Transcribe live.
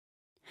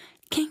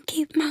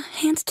keep my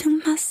hands to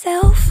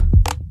myself.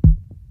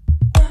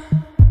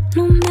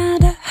 No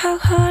matter how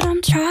hard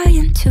I'm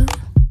trying to,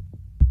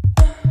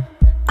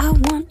 I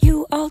want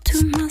you all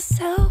to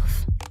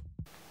myself.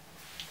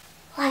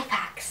 Life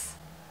hacks.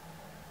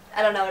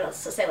 I don't know what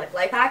else to say like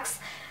life hacks.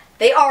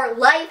 They are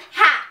life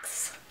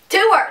hacks.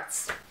 2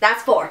 words.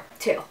 That's 4.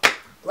 2.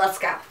 Let's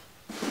go.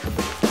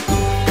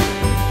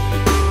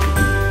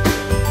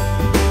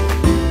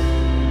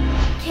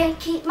 Can't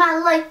keep my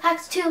life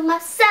hacks to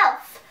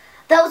myself.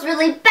 That was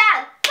really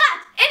bad.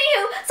 But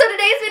anywho, so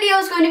today's video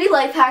is going to be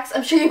life hacks.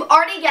 I'm sure you've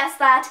already guessed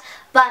that,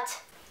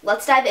 but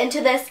let's dive into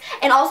this.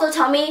 And also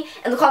tell me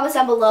in the comments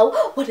down below,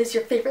 what is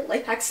your favorite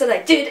life hacks that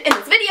I did in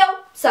this video?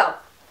 So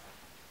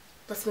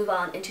let's move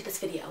on into this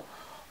video.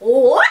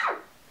 Oh,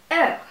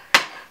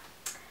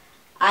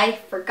 I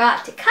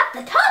forgot to cut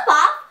the top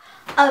off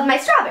of my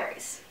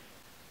strawberries.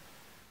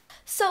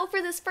 So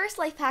for this first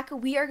life hack,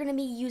 we are going to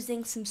be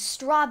using some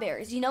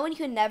strawberries. You know when you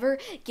can never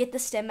get the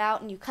stem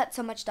out and you cut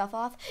so much stuff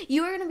off?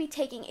 You are going to be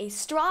taking a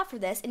straw for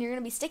this and you're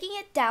going to be sticking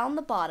it down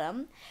the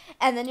bottom,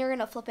 and then you're going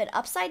to flip it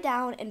upside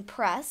down and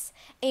press,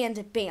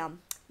 and bam.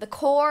 The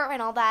core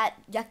and all that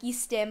yucky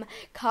stem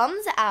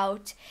comes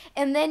out,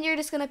 and then you're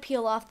just going to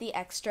peel off the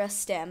extra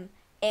stem,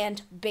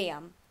 and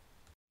bam.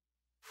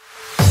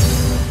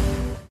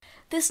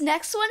 This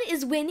next one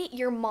is when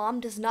your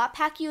mom does not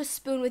pack you a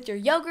spoon with your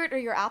yogurt or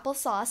your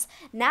applesauce.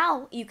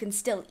 Now you can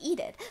still eat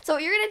it. So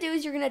what you're going to do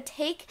is you're going to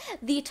take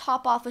the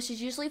top off, which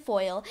is usually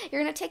foil.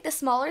 You're going to take the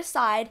smaller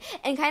side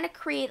and kind of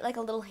create like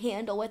a little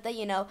handle with it,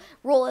 you know,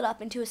 roll it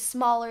up into a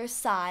smaller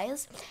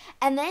size.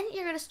 And then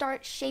you're going to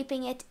start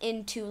shaping it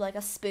into like a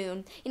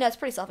spoon. You know, it's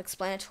pretty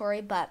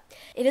self-explanatory, but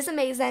it is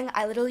amazing.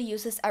 I literally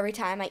use this every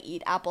time I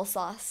eat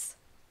applesauce.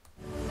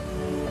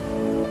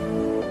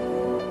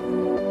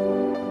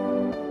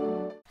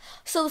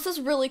 So this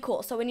is really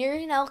cool. So when you're,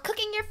 you know,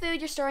 cooking your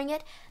food, you're stirring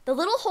it, the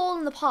little hole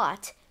in the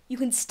pot, you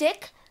can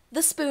stick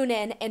the spoon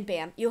in and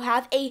bam, you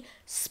have a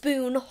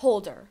spoon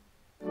holder.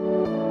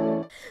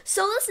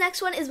 So this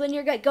next one is when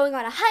you're going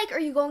on a hike or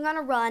you're going on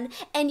a run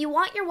and you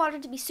want your water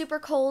to be super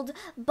cold,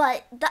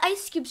 but the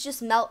ice cubes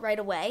just melt right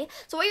away.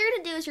 So what you're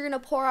going to do is you're going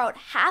to pour out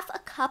half a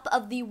cup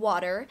of the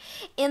water,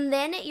 and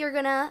then you're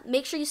going to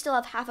make sure you still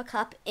have half a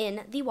cup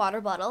in the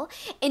water bottle,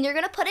 and you're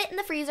going to put it in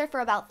the freezer for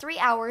about 3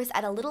 hours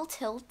at a little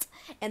tilt,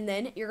 and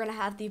then you're going to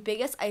have the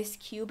biggest ice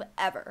cube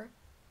ever.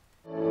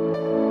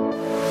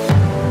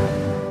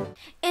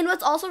 And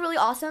what's also really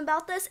awesome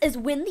about this is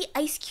when the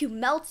ice cube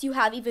melts, you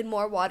have even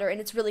more water and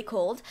it's really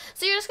cold.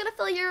 So you're just going to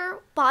fill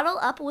your bottle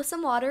up with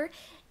some water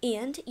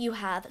and you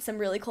have some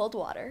really cold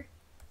water.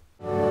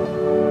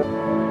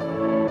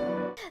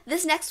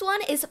 This next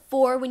one is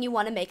for when you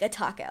want to make a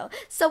taco.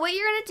 So what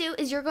you're going to do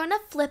is you're going to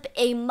flip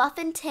a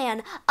muffin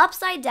tin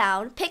upside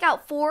down, pick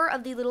out 4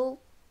 of the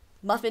little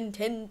muffin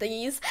tin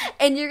thingies,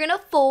 and you're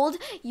gonna fold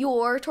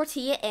your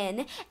tortilla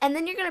in, and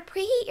then you're gonna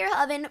preheat your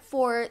oven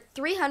for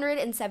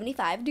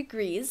 375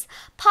 degrees,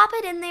 pop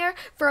it in there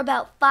for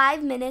about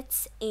 5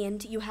 minutes,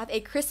 and you have a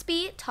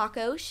crispy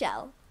taco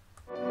shell.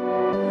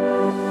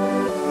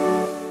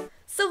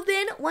 So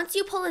then, once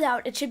you pull it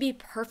out, it should be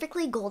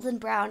perfectly golden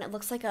brown. It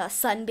looks like a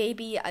sun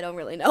baby. I don't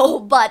really know,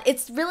 but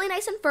it's really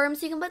nice and firm,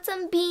 so you can put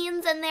some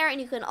beans in there, and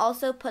you can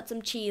also put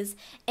some cheese,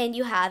 and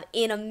you have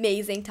an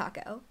amazing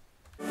taco.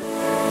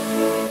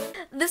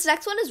 This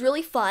next one is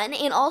really fun,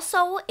 and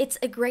also it's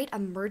a great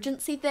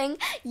emergency thing.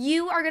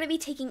 You are going to be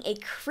taking a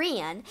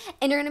crayon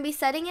and you're going to be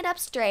setting it up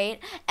straight,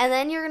 and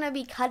then you're going to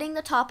be cutting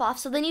the top off,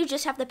 so then you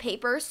just have the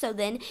paper, so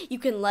then you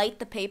can light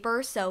the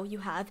paper, so you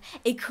have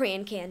a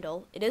crayon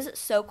candle. It is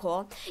so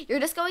cool. You're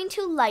just going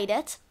to light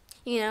it,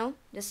 you know,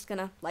 just going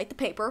to light the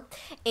paper,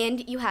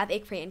 and you have a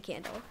crayon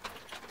candle.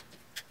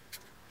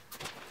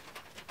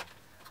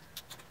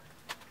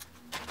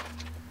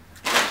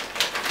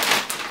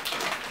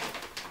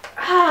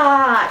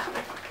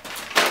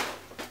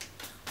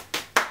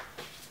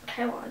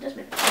 Okay, well, I just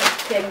made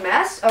a big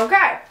mess.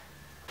 Okay.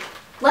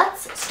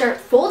 Let's start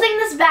folding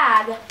this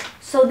bag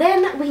so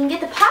then we can get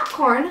the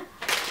popcorn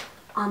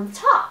on the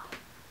top.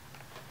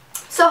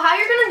 So how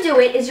you're going to do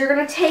it is you're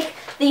going to take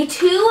the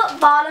 2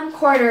 bottom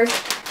corners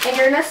and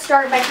you're going to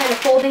start by kind of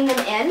folding them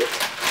in.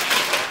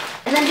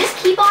 And then just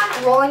keep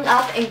on rolling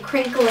up and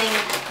crinkling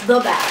the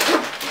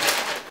bag.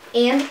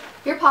 And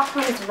your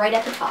popcorn is right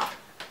at the top.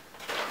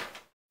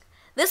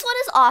 This one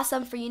is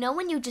awesome for, you know,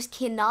 when you just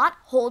cannot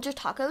hold your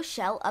taco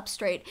shell up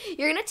straight.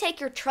 You're going to take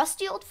your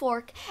trusty old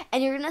fork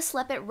and you're going to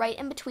slip it right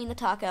in between the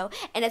taco,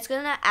 and it's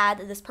going to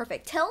add this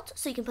perfect tilt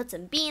so you can put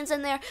some beans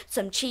in there,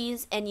 some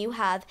cheese, and you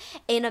have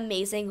an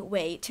amazing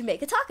way to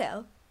make a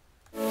taco.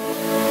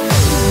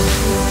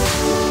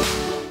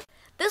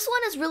 This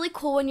one is really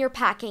cool when you're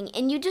packing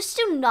and you just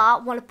do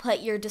not want to put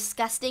your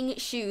disgusting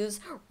shoes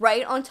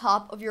right on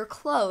top of your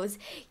clothes.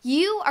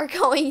 You are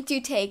going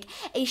to take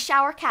a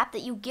shower cap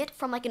that you get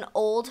from like an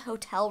old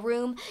hotel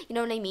room. You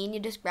know what I mean? You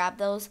just grab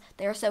those.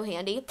 They're so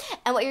handy.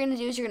 And what you're going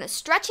to do is you're going to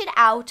stretch it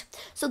out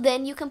so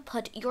then you can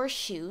put your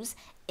shoes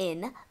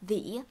in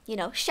the,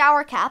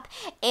 shower cap,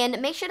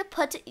 and make sure to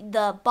put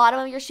the bottom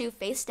of your shoe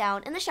face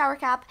down in the shower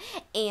cap,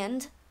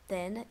 and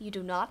then you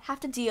do not have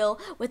to deal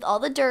with all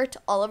the dirt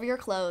all over your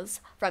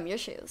clothes from your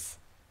shoes.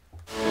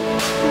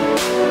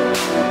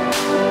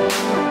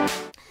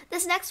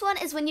 This next one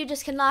is when you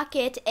just cannot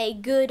get a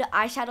good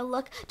eyeshadow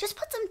look. Just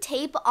put some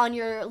tape on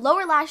your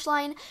lower lash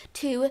line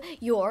to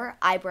your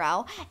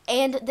eyebrow,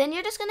 and then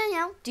you're just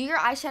gonna, do your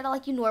eyeshadow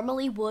like you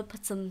normally would.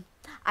 Put some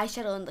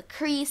eyeshadow in the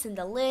crease and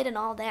the lid and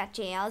all that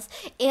jazz,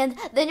 and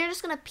then you're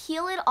just gonna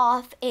peel it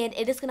off, and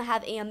it is gonna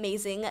have an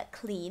amazing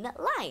clean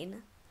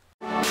line.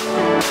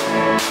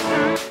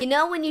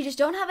 When you just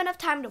don't have enough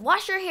time to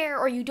wash your hair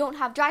or you don't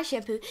have dry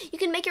shampoo, you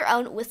can make your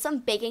own with some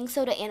baking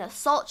soda and a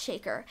salt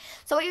shaker.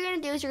 So what you're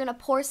going to do is you're going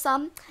to pour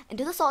some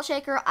into the salt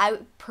shaker. I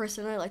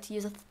personally like to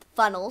use a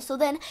funnel, so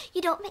then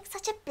you don't make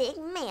such a big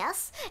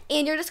mess.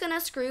 And you're just going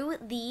to screw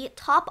the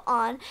top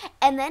on,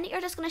 and then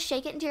you're just going to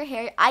shake it into your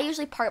hair. I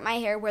usually part my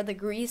hair where the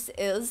grease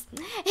is,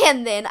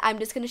 and then I'm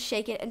just going to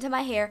shake it into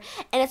my hair,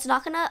 and it's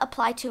not going to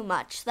apply too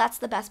much. That's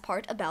the best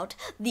part about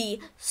the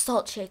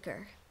salt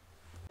shaker.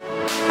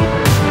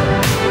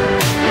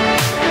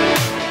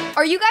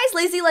 Are you guys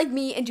lazy like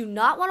me and do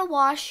not want to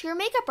wash your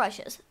makeup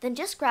brushes? Then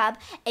just grab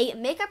a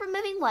makeup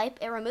removing wipe.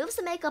 It removes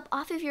the makeup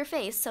off of your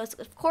face, so it's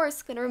of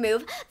course going to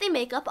remove the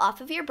makeup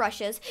off of your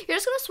brushes. You're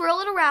just going to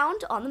swirl it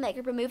around on the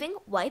makeup removing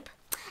wipe,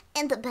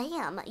 and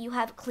bam, you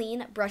have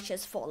clean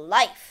brushes for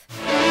life.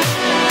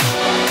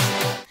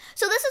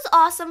 So this is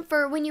awesome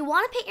for when you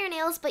want to paint your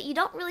nails, but you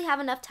don't really have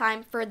enough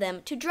time for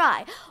them to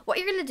dry. What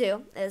you're going to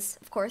do is,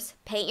 of course,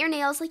 paint your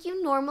nails like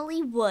you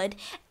normally would,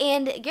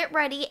 and get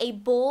ready a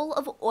bowl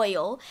of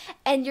oil,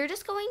 and you're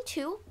just going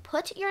to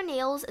put your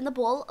nails in the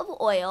bowl of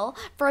oil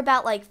for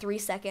about like 3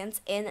 seconds,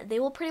 and they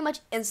will pretty much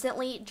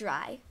instantly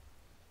dry.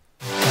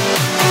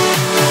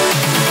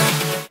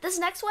 This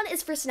next one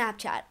is for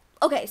Snapchat.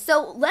 Okay,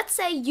 so let's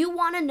say you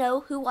want to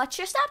know who watched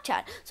your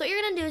Snapchat. So what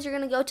you're going to do is you're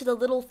going to go to the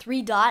little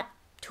 3-dot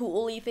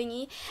tool-y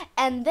thingy,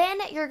 and then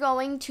you're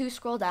going to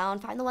scroll down,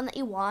 find the one that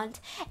you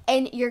want,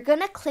 and you're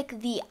gonna click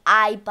the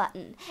I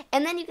button,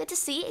 and then you get to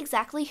see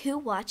exactly who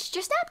watched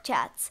your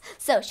Snapchats.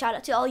 So shout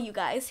out to all you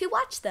guys who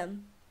watched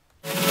them.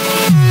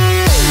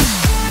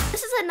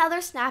 This is another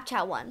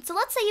Snapchat one. So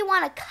let's say you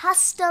want a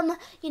custom,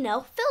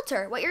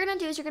 filter. What you're going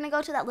to do is you're going to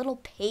go to that little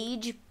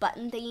page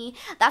button thingy.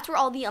 That's where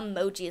all the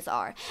emojis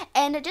are.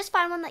 And just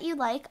find one that you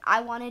like. I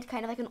wanted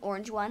kind of like an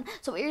orange one.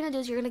 So what you're going to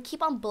do is you're going to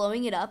keep on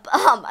blowing it up.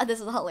 This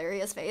is a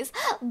hilarious face.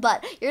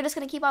 But you're just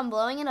going to keep on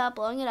blowing it up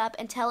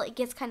until it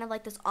gets kind of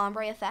like this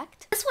ombre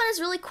effect. This one is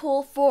really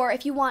cool for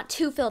if you want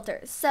 2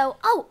 filters. So,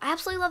 I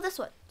absolutely love this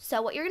one. So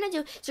what you're going to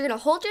do is you're going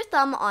to hold your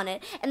thumb on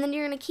it, and then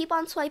you're going to keep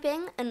on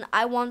swiping, and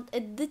I want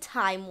the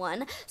time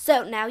one.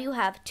 So now you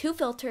have 2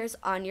 filters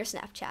on your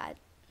Snapchat.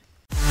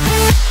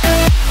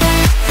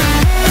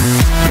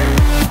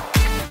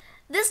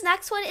 This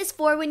next one is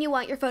for when you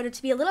want your photo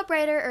to be a little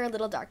brighter or a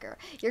little darker.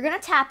 You're going to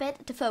tap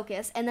it to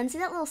focus, and then see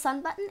that little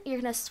sun button? You're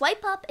going to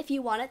swipe up if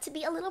you want it to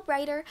be a little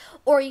brighter,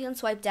 or you can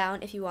swipe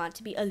down if you want it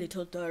to be a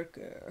little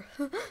darker.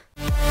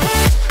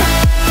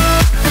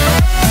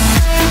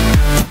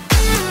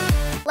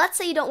 Let's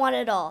say you don't want it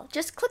at all.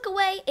 Just click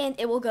away and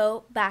it will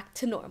go back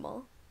to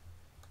normal.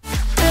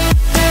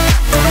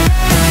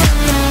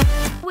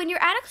 When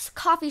you're at a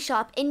coffee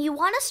shop and you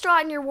want a straw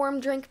in your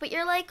warm drink, but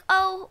you're like,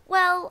 oh,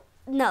 well,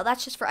 no,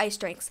 that's just for iced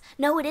drinks.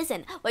 No, it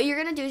isn't. What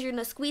you're going to do is you're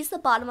going to squeeze the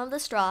bottom of the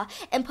straw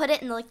and put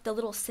it in like the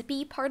little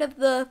sippy part of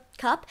the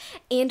cup,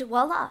 and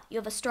voila, you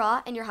have a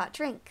straw in your hot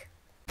drink.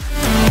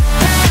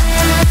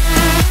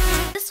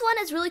 This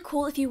one is really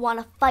cool if you want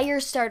a fire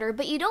starter,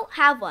 but you don't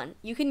have one.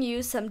 You can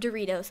use some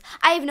Doritos.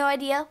 I have no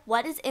idea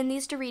what is in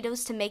these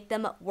Doritos to make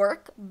them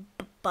work,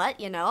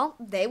 but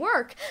they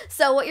work.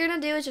 So what you're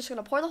gonna do is just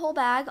gonna pour the whole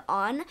bag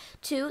on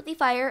to the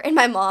fire, and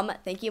my mom,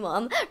 thank you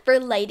mom, for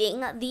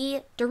lighting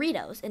the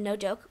Doritos. And no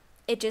joke,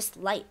 it just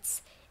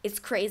lights. It's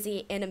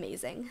crazy and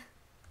amazing.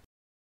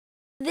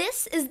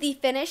 This is the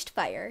finished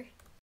fire.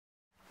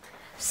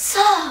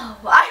 So,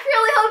 I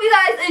really hope you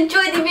guys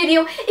enjoyed the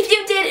video. If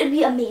you did, it would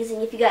be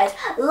amazing if you guys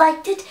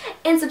liked it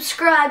and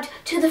subscribed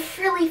to the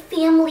Frilly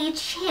Family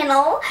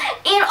channel.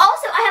 And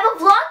also, I have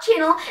a vlog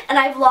channel, and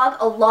I vlog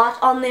a lot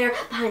on there,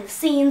 behind the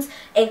scenes,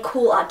 and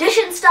cool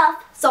audition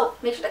stuff. So,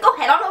 make sure to go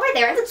head on over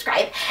there and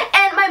subscribe.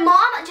 And my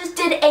mom just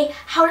did a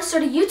how to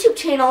start a YouTube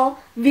channel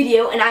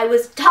video, and I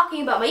was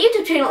talking about my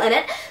YouTube channel in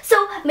it.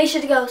 So, make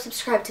sure to go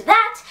subscribe to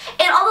that.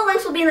 And all the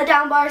links will be in the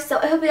down bar, so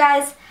I hope you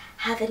guys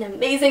have an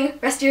amazing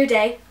rest of your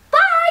day.